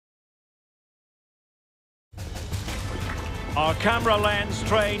Our camera lens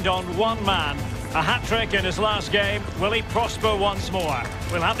trained on one man. A hat-trick in his last game. Will he prosper once more?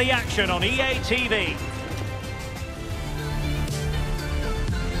 We'll have the action on EA TV.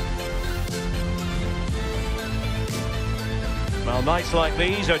 Well, nights like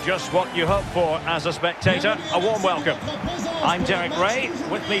these are just what you hope for as a spectator. A warm welcome. I'm Derek Ray.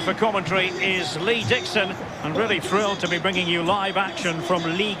 With me for commentary is Lee Dixon. And really thrilled to be bringing you live action from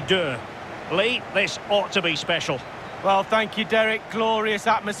Ligue 2. Lee, this ought to be special. Well, thank you, Derek. Glorious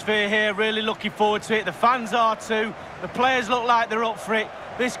atmosphere here. Really looking forward to it. The fans are too. The players look like they're up for it.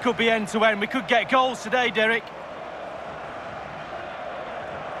 This could be end-to-end. We could get goals today, Derek.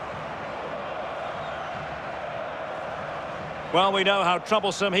 Well, we know how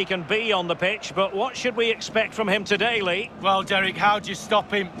troublesome he can be on the pitch, but what should we expect from him today, Lee? Well, Derek, how do you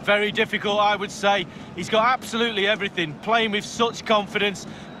stop him? Very difficult, I would say. He's got absolutely everything, playing with such confidence.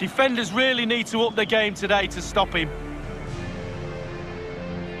 Defenders really need to up their game today to stop him.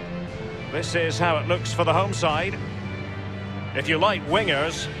 This is how it looks for the home side. If you like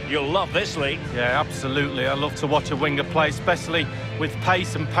wingers, you'll love this, Lee. Yeah, absolutely. I love to watch a winger play, especially with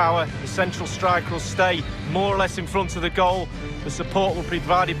pace and power. The central striker will stay more or less in front of the goal. The support will be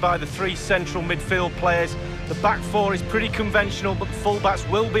provided by the three central midfield players. The back four is pretty conventional, but the fullbacks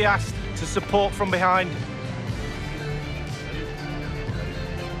will be asked to support from behind.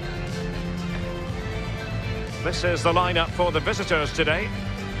 This is the lineup for the visitors today.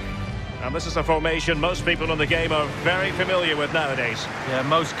 And this is a formation most people in the game are very familiar with nowadays. Yeah,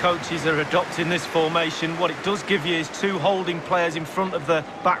 most coaches are adopting this formation. What it does give you is two holding players in front of the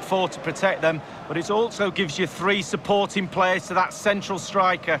back four to protect them, but it also gives you three supporting players to that central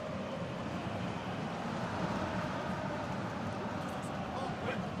striker.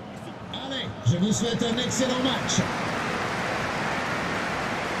 Allez, je vous souhaite un excellent match.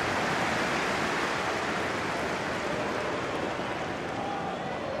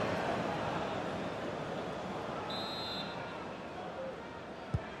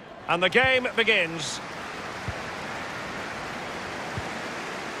 And the game begins.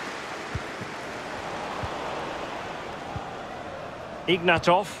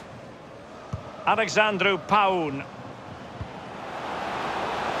 Ignatov. Alexandru Pau.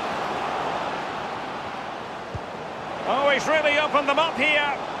 Oh, he's really opened them up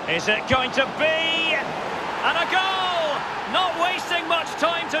here. Is it going to be? And a goal! Not wasting much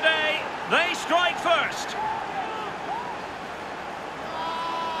time today. They strike first.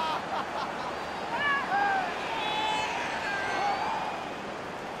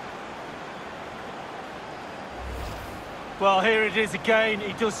 Well, here it is again.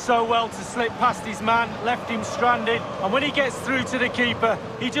 He does so well to slip past his man, left him stranded. And when he gets through to the keeper,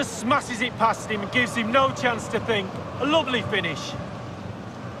 he just smashes it past him and gives him no chance to think. A lovely finish.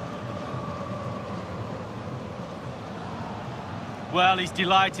 Well, he's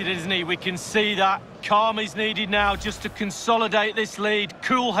delighted, isn't he? We can see that. Calm is needed now just to consolidate this lead.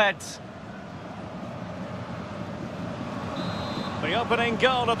 Cool heads. The opening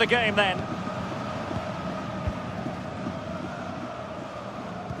goal of the game then.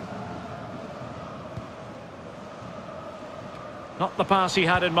 Not the pass he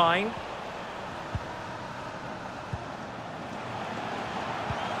had in mind.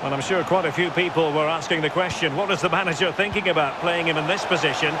 Well, I'm sure quite a few people were asking the question, what is the manager thinking about playing him in this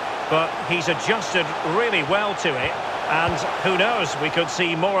position? But he's adjusted really well to it. And who knows, we could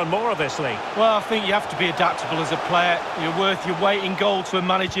see more and more of this, Lee. Well, I think you have to be adaptable as a player. You're worth your weight in gold to a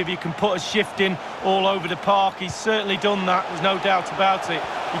manager if you can put a shift in all over the park. He's certainly done that, there's no doubt about it.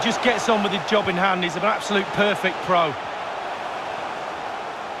 He just gets on with the job in hand. He's an absolute perfect pro.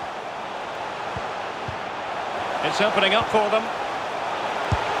 It's opening up for them.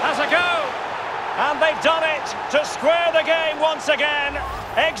 Has a go! And they've done it to square the game once again.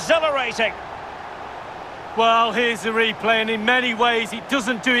 Exhilarating. Well, here's the replay, and in many ways it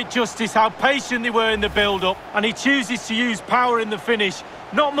doesn't do it justice how patient they were in the build-up, and he chooses to use power in the finish.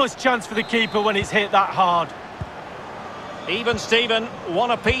 Not much chance for the keeper when it's hit that hard. Even Steven, one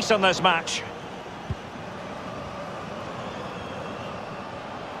apiece on this match.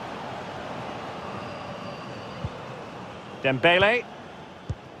 Dembele.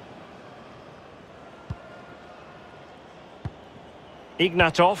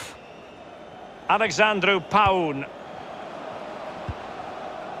 Ignatov. Alexandru Pau. And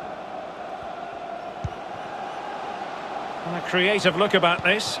a creative look about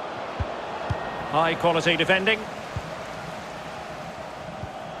this. High quality defending.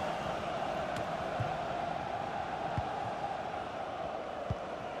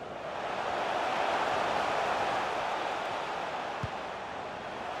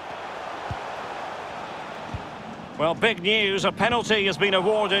 Well, big news. A penalty has been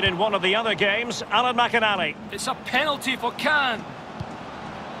awarded in one of the other games. Alan McInally. It's a penalty for Can.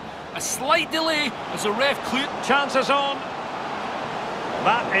 A slight delay as the ref cleared. Chances on.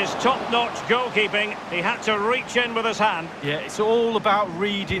 That is top-notch goalkeeping. He had to reach in with his hand. Yeah, it's all about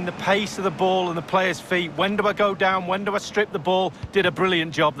reading the pace of the ball and the player's feet. When do I go down? When do I strip the ball? Did a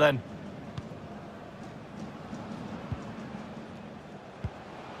brilliant job then.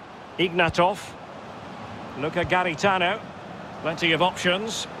 Ignatov. Luca Garitano. Plenty of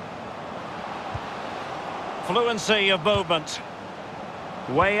options. Fluency of movement.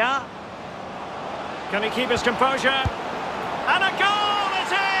 Weah. Can he keep his composure? And a goal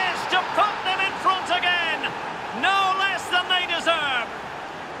it is to put them in front again. No less than they deserve.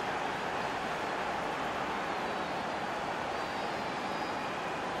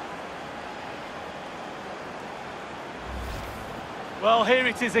 Well, here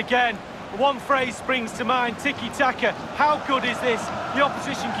it is again. One phrase springs to mind, tiki-taka. How good is this? The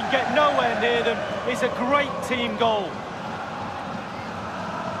opposition can get nowhere near them. It's a great team goal.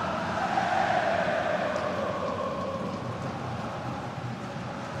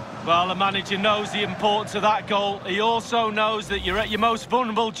 Well, the manager knows the importance of that goal. He also knows that you're at your most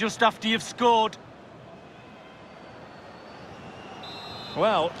vulnerable just after you've scored.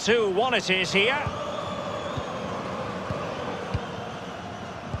 Well, 2-1 it is here.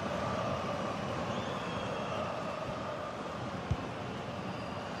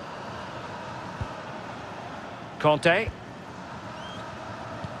 Conte.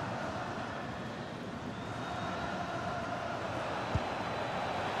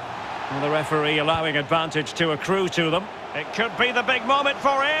 And the referee allowing advantage to accrue to them. It could be the big moment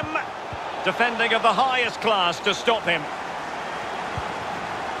for him. Defending of the highest class to stop him.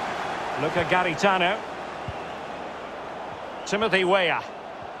 Luca Garitano. Timothy Weah.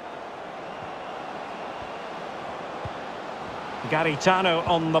 Garitano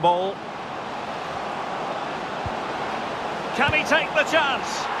on the ball. Can he take the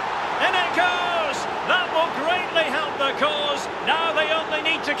chance? In it goes! That will greatly help the cause. Now they only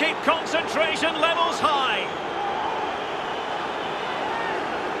need to keep concentration levels high.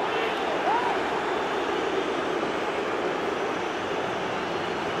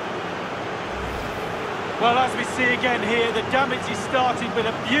 Well, as we see again here, the damage is started with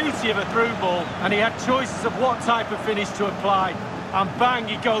a beauty of a through ball, and he had choices of what type of finish to apply. And bang,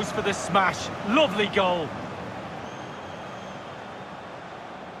 he goes for the smash. Lovely goal.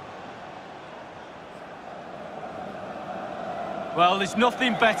 Well, there's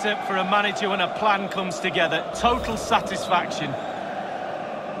nothing better for a manager when a plan comes together. Total satisfaction.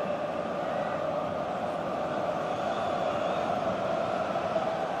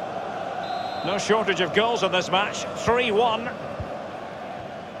 No shortage of goals in this match. 3-1.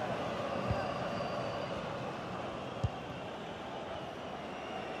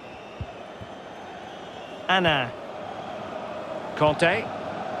 Anna. Conte.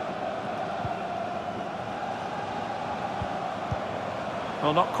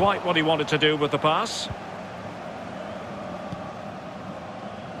 Well, not quite what he wanted to do with the pass.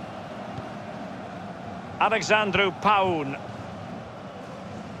 Alexandru Paun.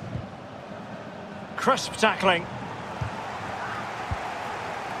 Crisp tackling.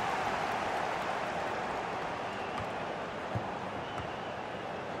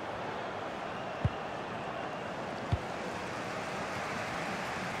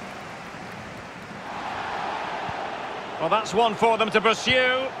 Well, that's one for them to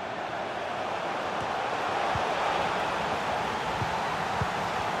pursue.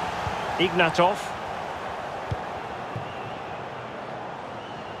 Ignatov.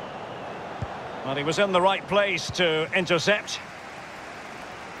 Well, he was in the right place to intercept.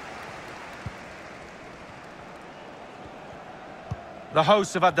 The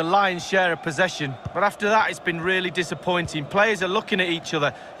hosts have had the lion's share of possession, but after that it's been really disappointing. Players are looking at each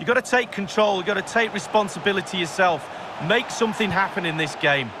other. You've got to take control, you've got to take responsibility yourself. Make something happen in this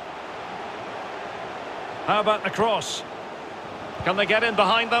game. How about the cross? Can they get in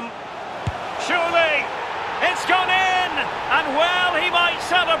behind them? Surely! It's gone in! And well, he might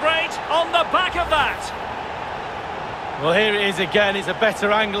celebrate on the back of that. Well, here it is again. It's a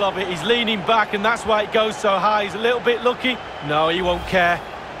better angle of it. He's leaning back, and that's why it goes so high. He's a little bit lucky. No, he won't care.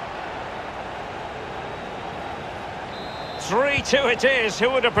 3-2 it is. Who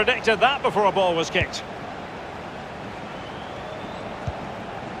would have predicted that before a ball was kicked?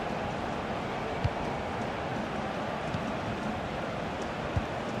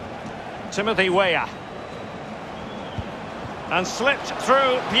 Timothy Weah. And slipped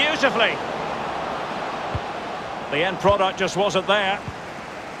through beautifully. The end product just wasn't there.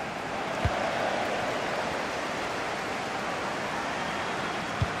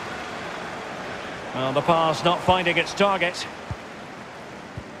 Well, the pass not finding its target.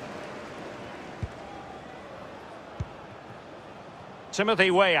 Timothy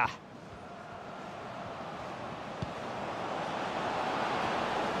Weah.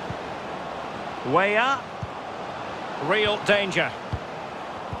 Weah. Real danger.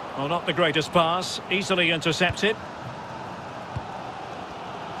 Well, not the greatest pass. Easily intercepted.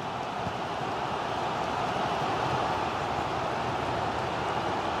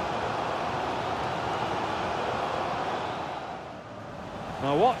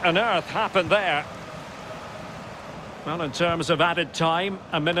 Now, what on earth happened there? Well, in terms of added time,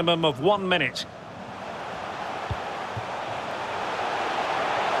 a minimum of 1 minute.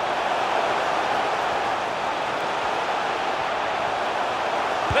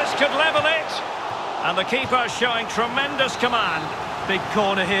 This could level it. And the keeper showing tremendous command. Big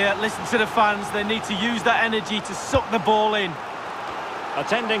corner here. Listen to the fans. They need to use that energy to suck the ball in.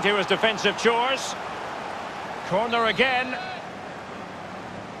 Attending to his defensive chores. Corner again.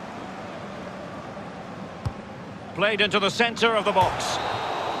 Played into the centre of the box.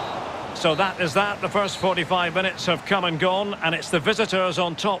 So that is that. The first 45 minutes have come and gone, and it's the visitors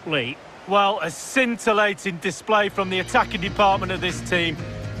on top, Lee. Well, a scintillating display from the attacking department of this team.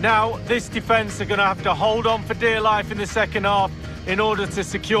 Now, this defence are going to have to hold on for dear life in the second half in order to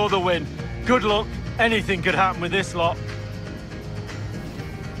secure the win. Good luck. Anything could happen with this lot.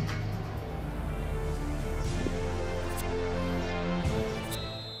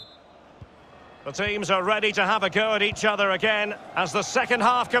 The teams are ready to have a go at each other again as the second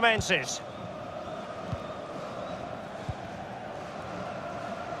half commences.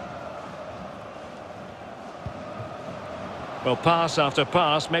 Well, pass after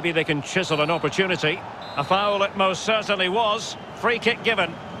pass, maybe they can chisel an opportunity. A foul it most certainly was. Free kick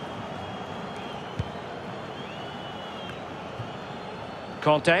given.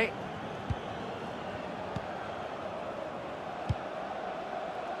 Conte.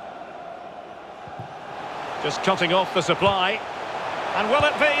 Just cutting off the supply. And will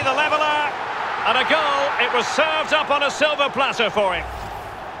it be the leveller? And a goal. It was served up on a silver platter for him.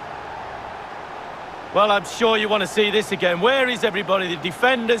 Well, I'm sure you want to see this again. Where is everybody? The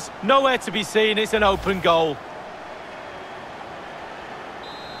defenders, nowhere to be seen. It's an open goal.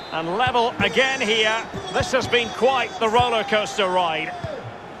 And level again here. This has been quite the roller coaster ride.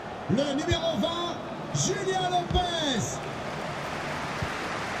 Le numéro 20, Julien Lopez.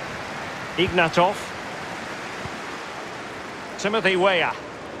 Ignatov. Timothy Weah.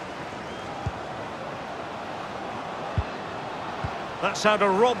 That's how to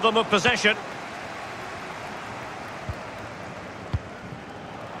rob them of possession.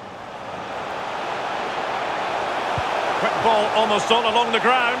 Quick ball almost all along the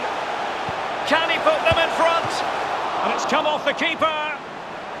ground. Can he put them in front? And it's come off the keeper.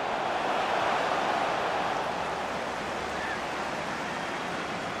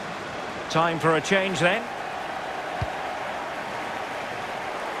 Time for a change then.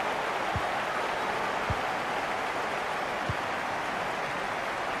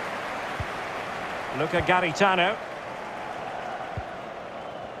 Look at Garitano.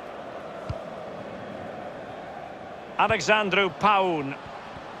 Alexandru Paun.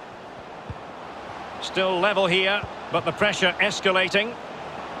 Still level here, but the pressure escalating.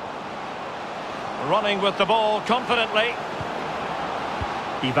 Running with the ball confidently.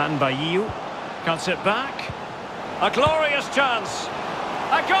 Ivan Bailly cuts it back. A glorious chance.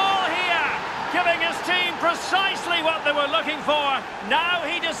 A goal here, giving his team precisely what they were looking for. Now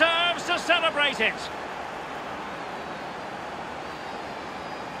he deserves to celebrate it.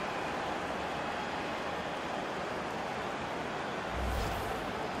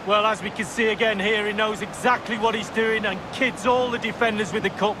 Well, as we can see again here, he knows exactly what he's doing and kids all the defenders with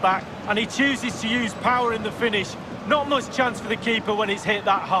the cutback. And he chooses to use power in the finish. Not much chance for the keeper when it's hit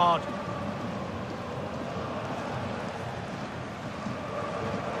that hard.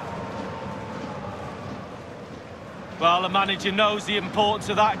 Well, the manager knows the importance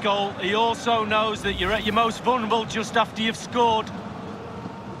of that goal. He also knows that you're at your most vulnerable just after you've scored.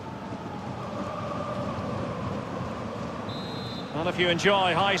 Well, if you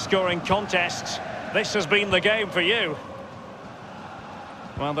enjoy high-scoring contests, this has been the game for you.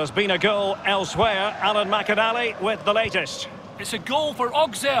 Well, there's been a goal elsewhere. Alan McAnally with the latest. It's a goal for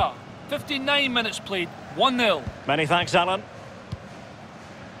Auxerre. 59 minutes played, 1-0. Many thanks, Alan.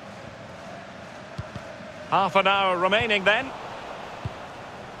 Half an hour remaining then.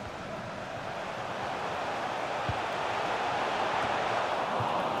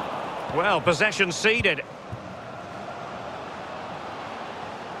 Well, possession ceded.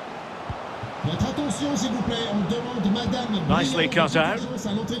 Votre attention, s'il vous plaît. On demande Madame Nicely cut out.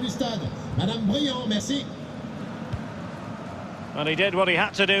 à l'entrée du stade. Madame Briand, merci. And he did what he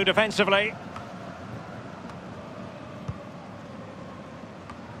had to do defensively.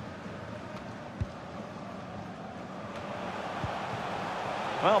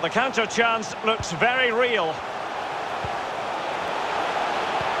 Well, the counter chance looks very real.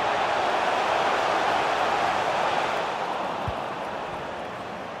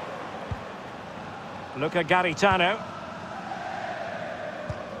 Luca Garitano.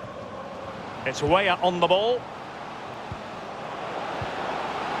 It's Weah on the ball.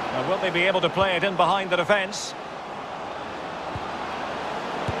 Now, will they be able to play it in behind the defence?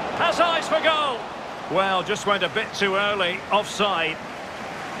 Has eyes for goal. Well, just went a bit too early, offside.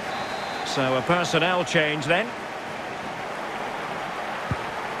 So a personnel change then.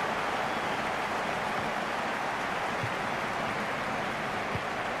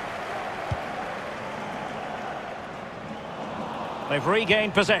 They've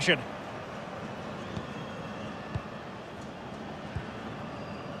regained possession.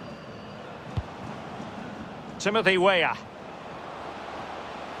 Timothy Weah.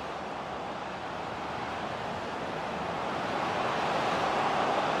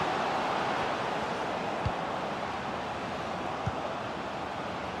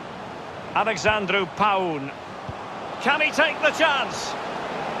 Alexandru Pau. Can he take the chance?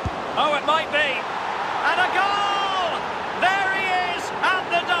 Oh, it might be. And a goal! There he is! And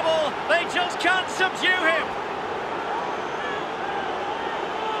the double! They just can't subdue him!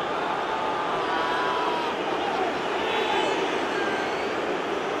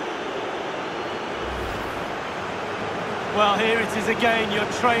 Well, here it is again. You're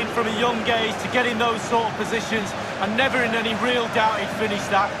trained from a young age to get in those sort of positions, and never in any real doubt he'd finish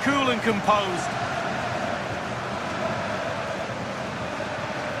that. Cool and composed.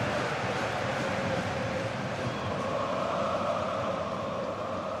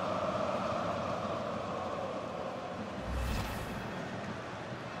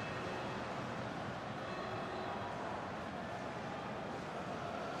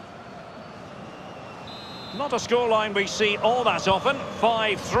 Not a scoreline we see all that often.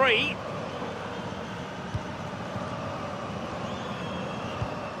 5-3.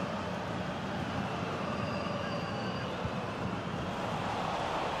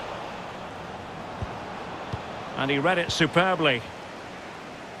 And he read it superbly.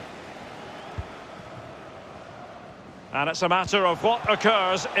 And it's a matter of what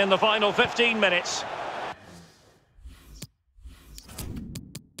occurs in the final 15 minutes.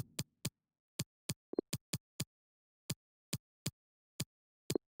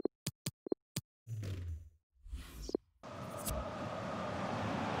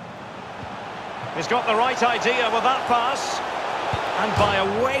 He's got the right idea with that pass. And by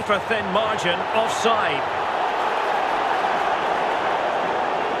a wafer-thin margin, offside.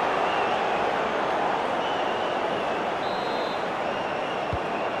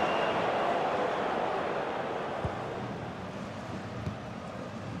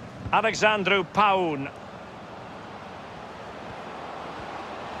 Alexandru Pau.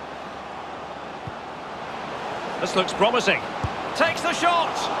 This looks promising. Takes the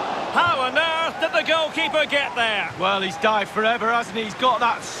shot. How on earth did the goalkeeper get there? Well, he's dived forever, hasn't he? He's got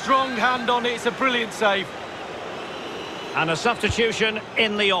that strong hand on it. It's a brilliant save. And a substitution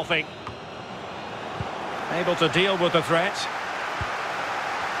in the offing. Able to deal with the threat.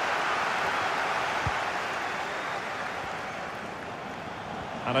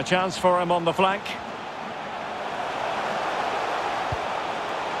 And a chance for him on the flank.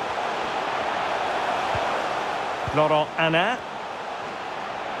 Laurent Anna.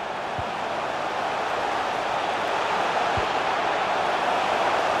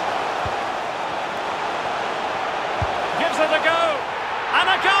 Gives it a go. And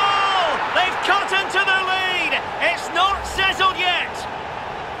a goal! They've cut into the lead. It's not settled yet.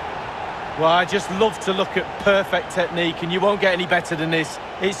 Well, I just love to look at perfect technique, and you won't get any better than this.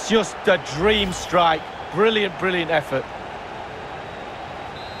 It's just a dream strike. Brilliant, brilliant effort.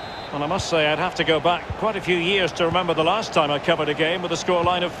 Well, I must say I'd have to go back quite a few years to remember the last time I covered a game with a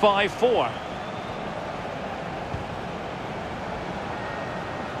scoreline of 5-4.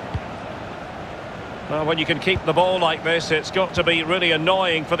 Well, when you can keep the ball like this, it's got to be really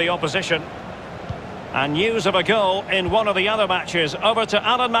annoying for the opposition. And news of a goal in one of the other matches. Over to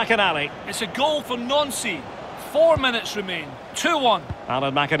Alan McInally. It's a goal for Nancy. 4 minutes remain. 2-1.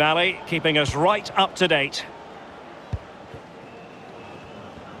 Alan McInally keeping us right up to date.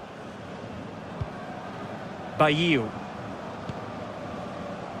 Bailly.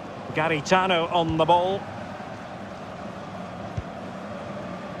 Garitano on the ball.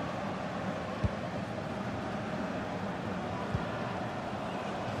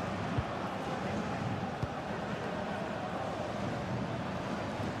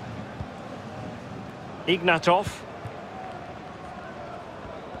 Ignatov.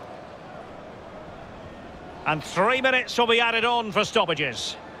 And 3 minutes will be added on for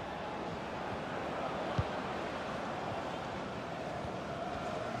stoppages.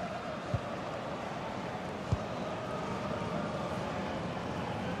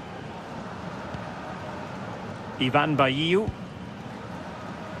 Ivan Bailly.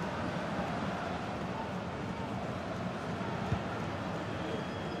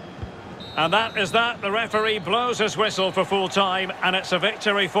 And that is that. The referee blows his whistle for full time, and it's a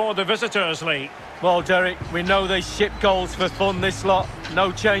victory for the visitors, Lee. Well, Derek, we know they ship goals for fun, this lot.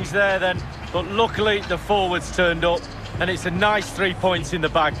 No change there then. But luckily, the forwards turned up, and it's a nice 3 points in the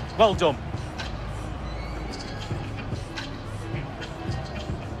bag. Well done.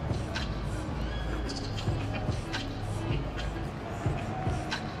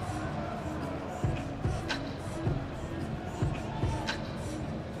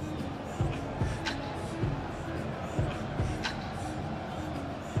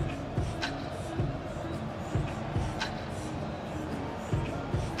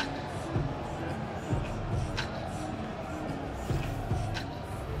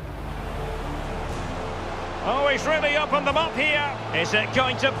 Oh, he's really opened them up here. Is it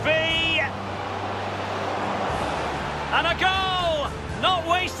going to be? And a goal! Not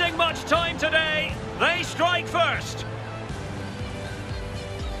wasting much time today. They strike first.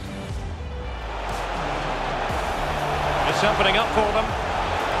 It's opening up for them.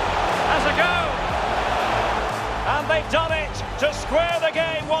 Has a go! And they've done it to square the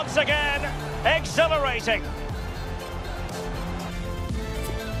game once again. Exhilarating.